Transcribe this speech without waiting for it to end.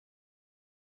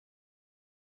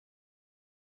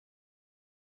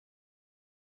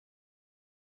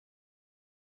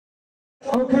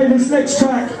Okay, this next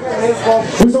track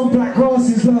was on Black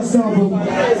Grass's last album.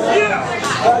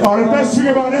 Oh, the best thing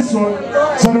about this one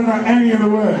is I don't know any of the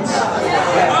words.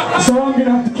 So I'm going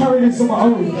to have to carry this on my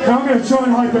own. Now I'm going to try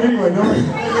and hype it anyway, don't we?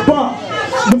 But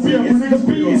the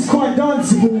beat is quite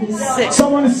danceable. So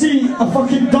I want to see a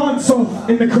fucking dance-off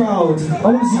in the crowd. I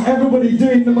want to see everybody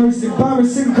doing the most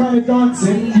embarrassing kind of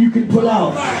dancing you can pull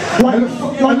out. Like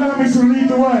allow me to lead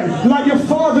the way. Like your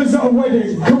father's at a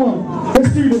wedding. Come on,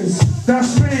 let's do this.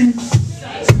 That's me.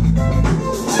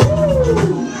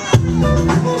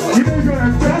 You know you're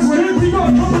gonna dance with it. We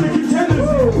got a couple of contenders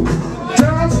here.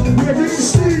 Dance with it,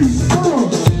 Steve. Come on.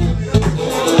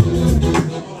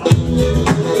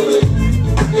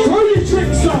 Throw your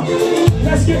drinks up.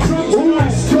 Let's get drunk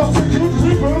tonight. Got a good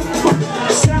rhythm.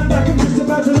 Stand back, I'm just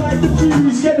about to light the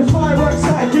fuse. Get the fireworks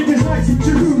out, give this nights and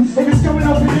tunes. If it's coming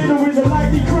up in dinner with a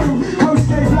lively crew.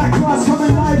 Koaste Black Grass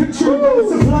coming live and true.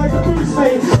 Supply the booze,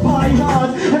 mate. Party hard.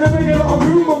 And I make a lot of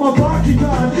room on my party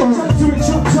card. Jump to it,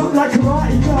 chop chop like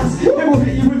karate class. Then we'll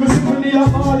hit you with a symphony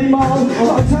like Marley Marl.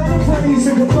 Got a turn of phrase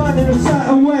and combine in a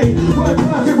certain way. Work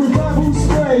perfect with Bible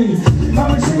spray.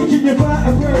 I'm shaking your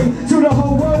vertebrae till the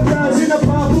whole world drowns in a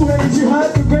purple haze. You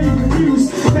heard the rave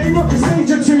reviews. They rock a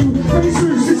stage or two. Raise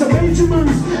roofs, it's a major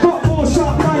move. Got more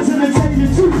sharp lines than a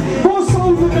tailored tooth. More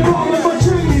soul than the bottom of my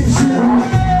training shoe.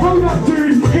 Hold up,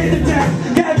 dude, hit the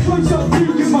deck. Get a close up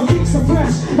view, cause my kicks are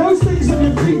fresh. Those things on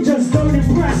your feet just don't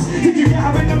impress. Did you get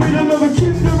up in the middle of a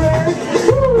Kinder Egg?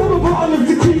 Have a bottle of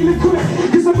tequila quick,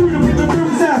 cause I moved up in the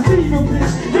rooms that fever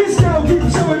pitch. This girl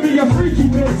keeps showing me your freaky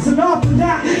bits, and after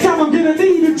that, damn, I'm gonna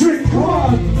need a drink. Come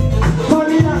on.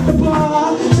 Funny at the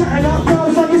bar, chatting up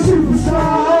girls like a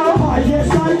superstar. I get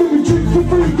started when we drink for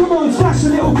free. Come on, splash a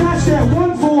little cash there,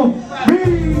 one for me.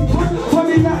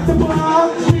 Funny at the bar,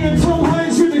 me and Tom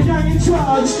Hines with the gang in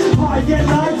charge. I get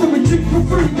live when we drink for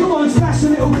free. Come on, splash a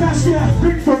little cash, yeah,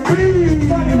 drink for me.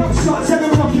 Finding up shots,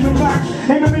 and rocking them back.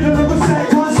 In the middle of a set,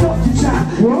 can't stop to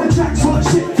chat. When the track's hot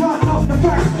shit, can't knock the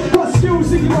fact. Got skills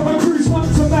thinking of a cruise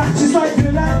once a match. It's like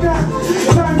doing like that.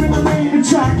 Bang with the main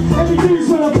track. Every news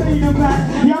when I pay them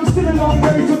back. Yeah, I'm still a long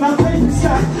way from that paper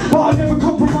stack, but I never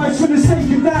compromise for the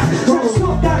sake of that. Try to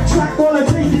stop that track while I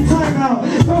take your time out.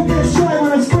 Don't get shy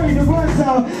when I spray the words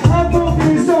out. I don't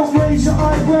mean don't raise your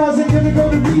eyebrows. Ain't gonna go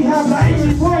to rehab like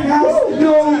Amy Whitehouse.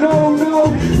 No, no, no,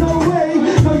 no way.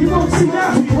 No, you won't see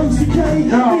that from Koaste K.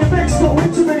 DMX got way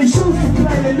too many shows to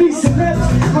play. At least celebs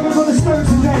haven't got a stone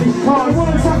today. I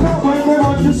wanna tap out when we're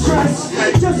under stress.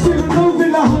 Just feeling low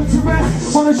in the hunt to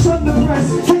rest. Wanna shun the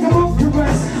press, take a mock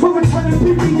caress. When we're telling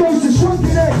people he goes to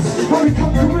shrunken eggs. When we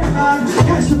come correct, man,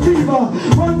 catch the fever.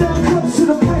 Run down clubs to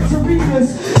the packed arenas.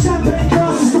 Champagne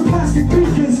glasses to plastic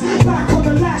beakers. Back on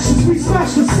the lashes, we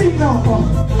smash the scene up.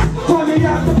 Funny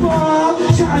at the bar,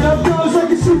 chatting up girls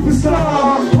like a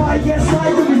superstar. Why gets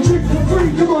live when we drink for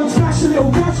free? Come on, smash a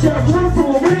little cash, get a run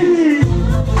for me.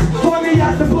 Funny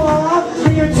at the bar,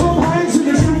 me and Tom Hines in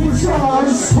the super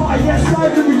charge. Why gets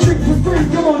live when we drink for free?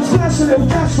 Come on, smash a little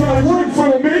cash, get a run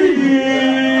for me.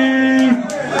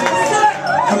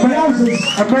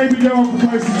 And maybe go on for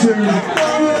closer to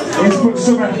is put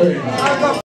some effort in.